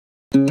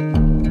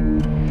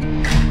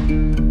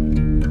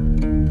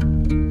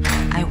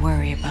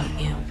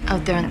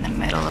out there in the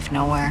middle of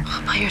nowhere,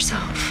 all by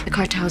yourself. The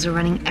cartels are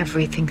running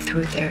everything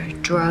through there.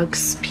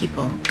 Drugs,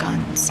 people,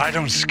 guns. I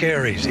don't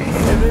scare easy.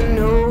 Never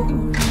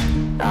know.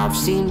 I've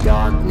seen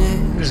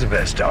darkness. Who's the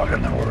best dog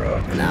in the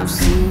world? And I've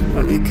seen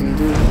what it can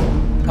do.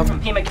 I'm from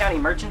Pima County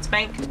Merchants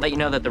Bank. Let you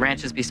know that the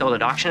ranches be sold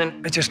at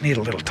auction. I just need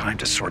a little time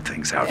to sort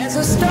things out. There's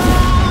a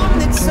storm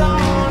that's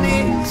on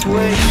its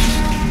way.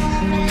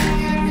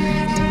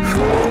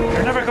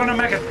 You're never gonna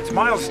make it. It's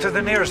miles to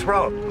the nearest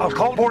road. I'll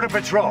call Border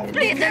Patrol.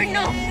 Please, sir,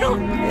 no.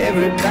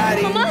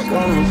 Everybody's Mama?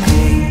 gonna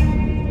pay.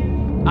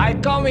 I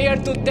come here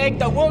to take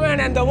the woman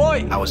and the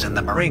boy. I was in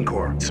the Marine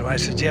Corps, so I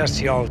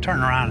suggest you all turn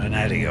around and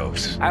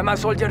adios. I'm a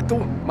soldier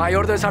too. My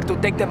orders are to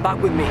take them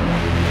back with me.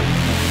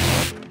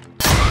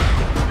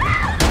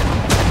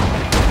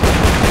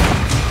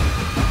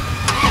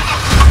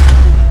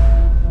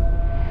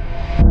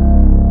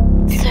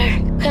 Sir,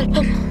 help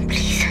him,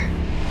 please.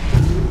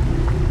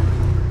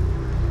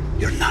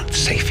 You're not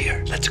safe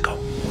here. Let's go.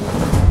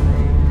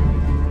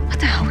 What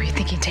the hell were you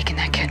thinking taking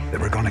that kid? They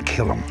were gonna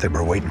kill him. They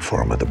were waiting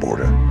for him at the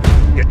border.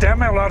 You damn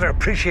well ought to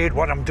appreciate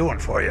what I'm doing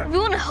for you. If you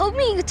want to help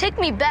me, you can take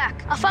me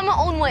back. I'll find my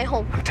own way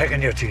home. I'm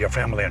taking you to your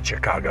family in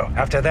Chicago.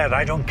 After that,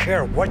 I don't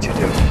care what you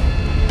do.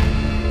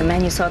 The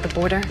man you saw at the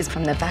border is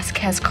from the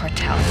Vasquez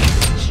cartel.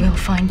 He will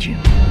find you,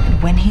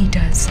 and when he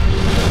does,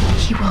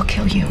 he will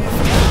kill you.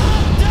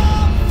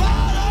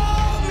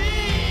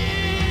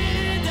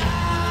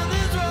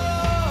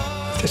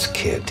 This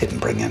kid didn't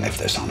bring any of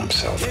this on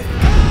himself.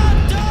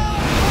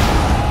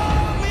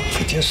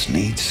 He just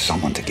needs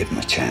someone to give him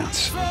a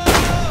chance.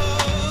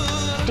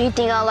 Do you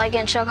think I'll like it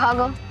in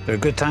Chicago? There are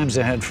good times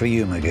ahead for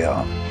you,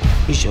 Miguel.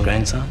 He's your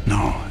grandson?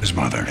 No, his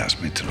mother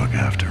asked me to look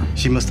after him.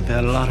 She must have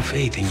had a lot of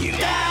faith in you.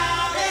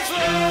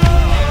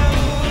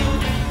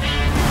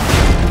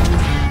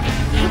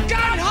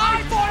 Can't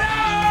hide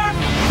forever!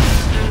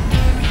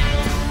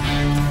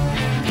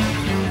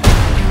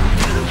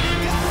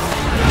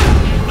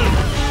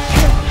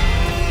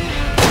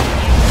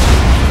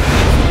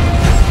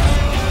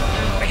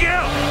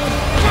 Miguel!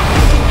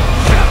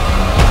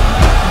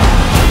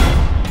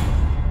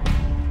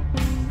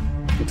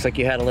 Looks like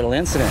you had a little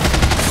incident.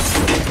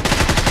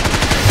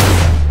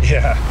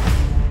 Yeah.